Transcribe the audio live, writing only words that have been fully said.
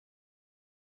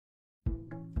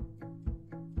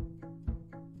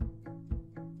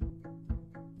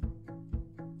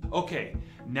Okay,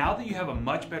 now that you have a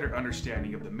much better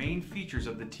understanding of the main features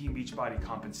of the Team Beachbody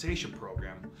compensation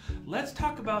program, let's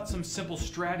talk about some simple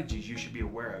strategies you should be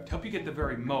aware of to help you get the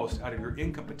very most out of your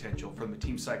income potential from the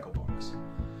Team Cycle bonus.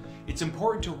 It's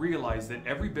important to realize that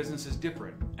every business is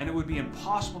different, and it would be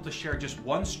impossible to share just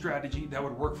one strategy that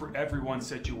would work for everyone's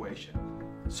situation.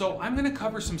 So I'm going to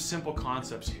cover some simple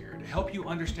concepts here to help you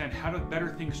understand how to better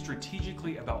think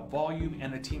strategically about volume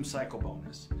and the Team Cycle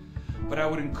bonus. But I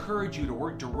would encourage you to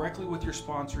work directly with your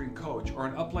sponsoring coach or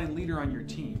an upline leader on your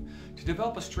team to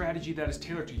develop a strategy that is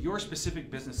tailored to your specific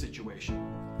business situation.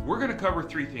 We're going to cover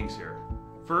three things here.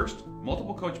 First,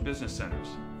 multiple coach business centers.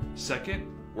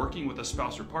 Second, working with a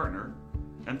spouse or partner.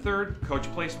 And third, coach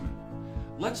placement.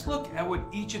 Let's look at what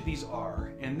each of these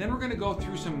are, and then we're going to go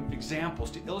through some examples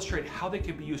to illustrate how they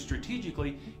can be used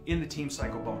strategically in the Team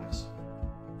Cycle bonus.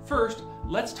 First,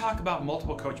 let's talk about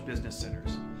multiple coach business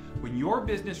centers. When your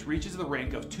business reaches the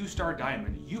rank of 2-star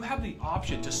diamond, you have the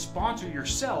option to sponsor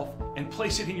yourself and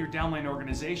place it in your downline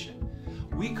organization.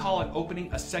 We call it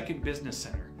opening a second business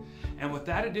center. And with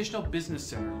that additional business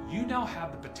center, you now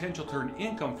have the potential to earn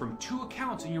income from 2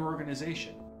 accounts in your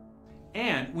organization.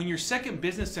 And when your second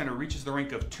business center reaches the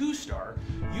rank of 2-star,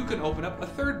 you can open up a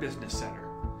third business center.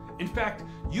 In fact,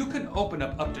 you can open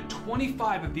up to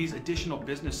 25 of these additional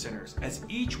business centers as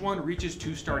each one reaches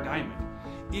 2-star diamond.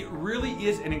 It really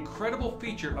is an incredible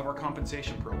feature of our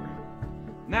compensation program.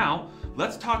 Now,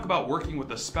 let's talk about working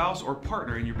with a spouse or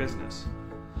partner in your business.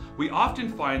 We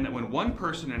often find that when one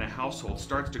person in a household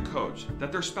starts to coach,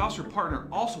 that their spouse or partner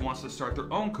also wants to start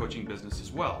their own coaching business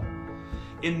as well.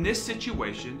 In this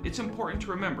situation, it's important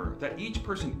to remember that each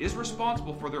person is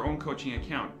responsible for their own coaching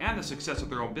account and the success of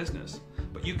their own business,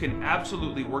 but you can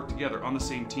absolutely work together on the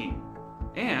same team.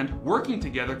 And working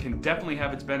together can definitely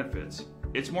have its benefits.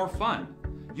 It's more fun.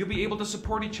 You'll be able to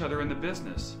support each other in the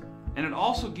business. And it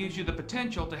also gives you the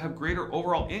potential to have greater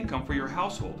overall income for your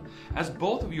household, as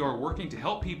both of you are working to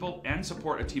help people and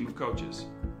support a team of coaches.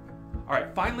 All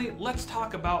right, finally, let's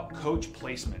talk about coach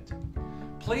placement.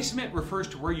 Placement refers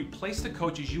to where you place the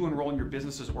coaches you enroll in your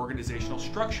business's organizational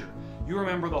structure. You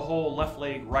remember the whole left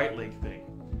leg, right leg thing.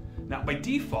 Now, by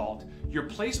default, your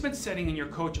placement setting in your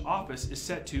coach office is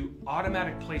set to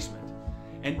automatic placement.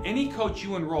 And any coach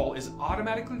you enroll is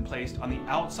automatically placed on the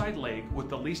outside leg with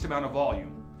the least amount of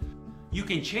volume. You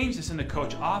can change this in the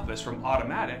coach office from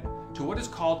automatic to what is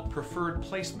called preferred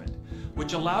placement,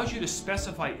 which allows you to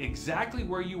specify exactly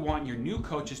where you want your new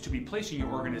coaches to be placed in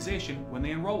your organization when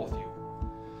they enroll with you.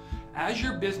 As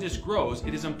your business grows,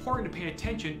 it is important to pay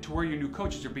attention to where your new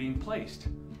coaches are being placed.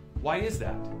 Why is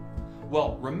that?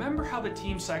 Well, remember how the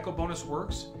Team Cycle bonus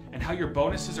works and how your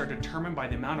bonuses are determined by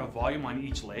the amount of volume on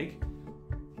each leg?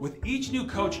 With each new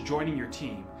coach joining your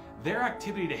team, their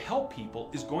activity to help people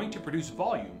is going to produce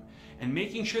volume, and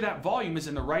making sure that volume is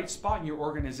in the right spot in your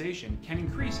organization can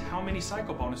increase how many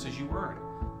cycle bonuses you earn.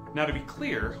 Now, to be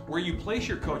clear, where you place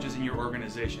your coaches in your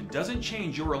organization doesn't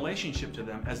change your relationship to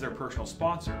them as their personal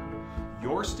sponsor.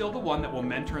 You're still the one that will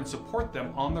mentor and support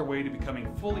them on their way to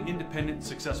becoming fully independent,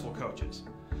 successful coaches.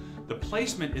 The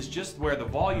placement is just where the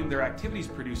volume their activities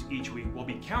produce each week will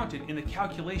be counted in the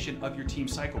calculation of your Team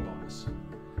Cycle bonus.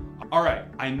 All right,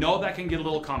 I know that can get a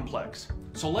little complex.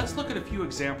 So let's look at a few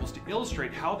examples to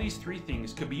illustrate how these three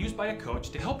things could be used by a coach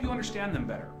to help you understand them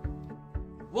better.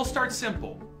 We'll start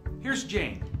simple. Here's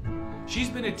Jane. She's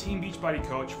been a Team Beachbody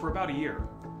coach for about a year.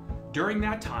 During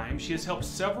that time, she has helped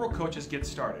several coaches get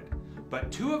started, but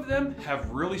 2 of them have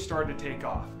really started to take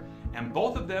off, and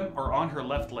both of them are on her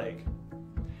left leg.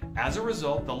 As a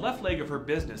result, the left leg of her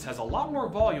business has a lot more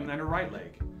volume than her right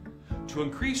leg. To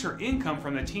increase her income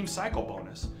from the Team Cycle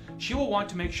bonus, she will want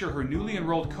to make sure her newly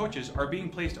enrolled coaches are being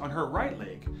placed on her right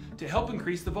leg to help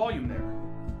increase the volume there.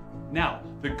 Now,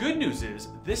 the good news is,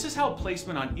 this is how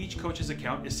placement on each coach's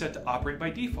account is set to operate by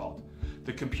default.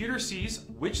 The computer sees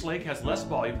which leg has less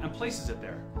volume and places it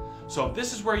there. So if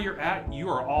this is where you're at, you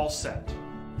are all set.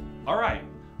 All right,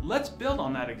 let's build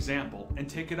on that example and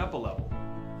take it up a level.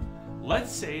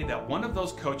 Let's say that one of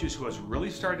those coaches who has really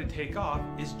started to take off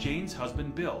is Jane's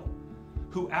husband, Bill,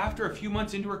 who after a few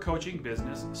months into her coaching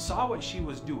business saw what she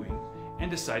was doing and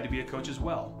decided to be a coach as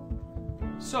well.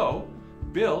 So,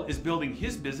 Bill is building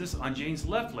his business on Jane's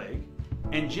left leg,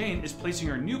 and Jane is placing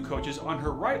her new coaches on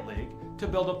her right leg to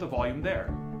build up the volume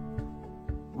there.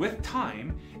 With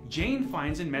time, Jane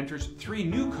finds and mentors 3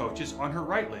 new coaches on her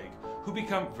right leg who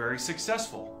become very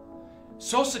successful.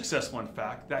 So successful, in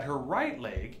fact, that her right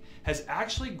leg has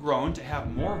actually grown to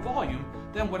have more volume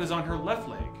than what is on her left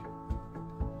leg.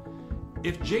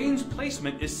 If Jane's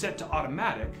placement is set to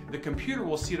automatic, the computer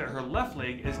will see that her left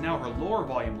leg is now her lower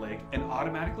volume leg and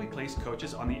automatically place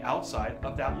coaches on the outside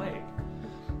of that leg.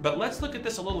 But let's look at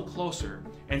this a little closer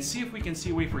and see if we can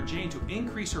see a way for Jane to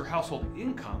increase her household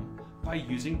income by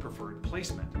using preferred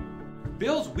placement.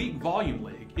 Bill's weak volume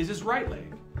leg is his right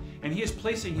leg, and he is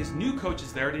placing his new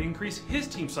coaches there to increase his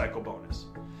team cycle bonus.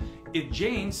 If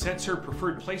Jane sets her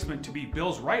preferred placement to be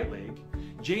Bill's right leg,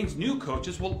 Jane's new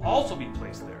coaches will also be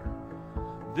placed there.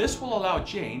 This will allow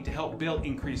Jane to help Bill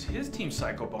increase his team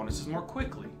cycle bonuses more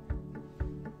quickly.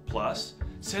 Plus,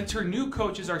 since her new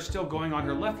coaches are still going on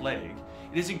her left leg,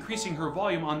 it is increasing her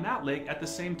volume on that leg at the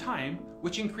same time,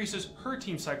 which increases her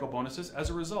team cycle bonuses as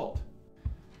a result.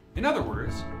 In other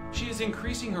words, she is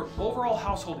increasing her overall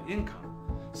household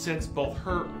income, since both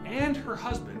her and her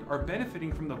husband are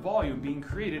benefiting from the volume being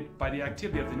created by the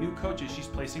activity of the new coaches she's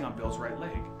placing on Bill's right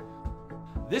leg.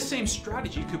 This same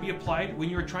strategy could be applied when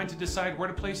you are trying to decide where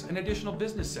to place an additional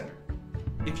business center.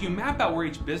 If you map out where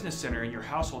each business center in your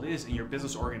household is in your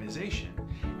business organization,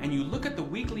 and you look at the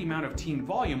weekly amount of team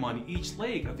volume on each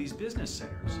leg of these business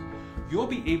centers, you'll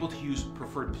be able to use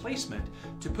preferred placement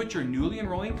to put your newly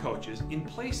enrolling coaches in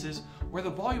places where the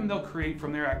volume they'll create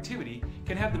from their activity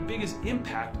can have the biggest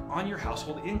impact on your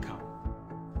household income.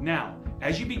 Now,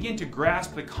 as you begin to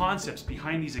grasp the concepts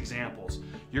behind these examples,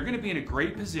 you're going to be in a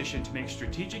great position to make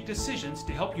strategic decisions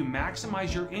to help you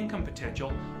maximize your income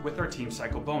potential with our team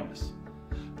cycle bonus.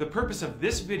 The purpose of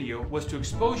this video was to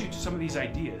expose you to some of these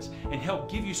ideas and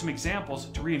help give you some examples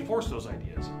to reinforce those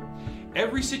ideas.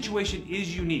 Every situation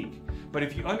is unique, but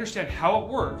if you understand how it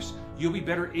works, you'll be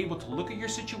better able to look at your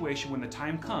situation when the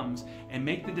time comes and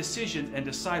make the decisions and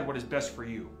decide what is best for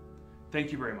you.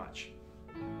 Thank you very much.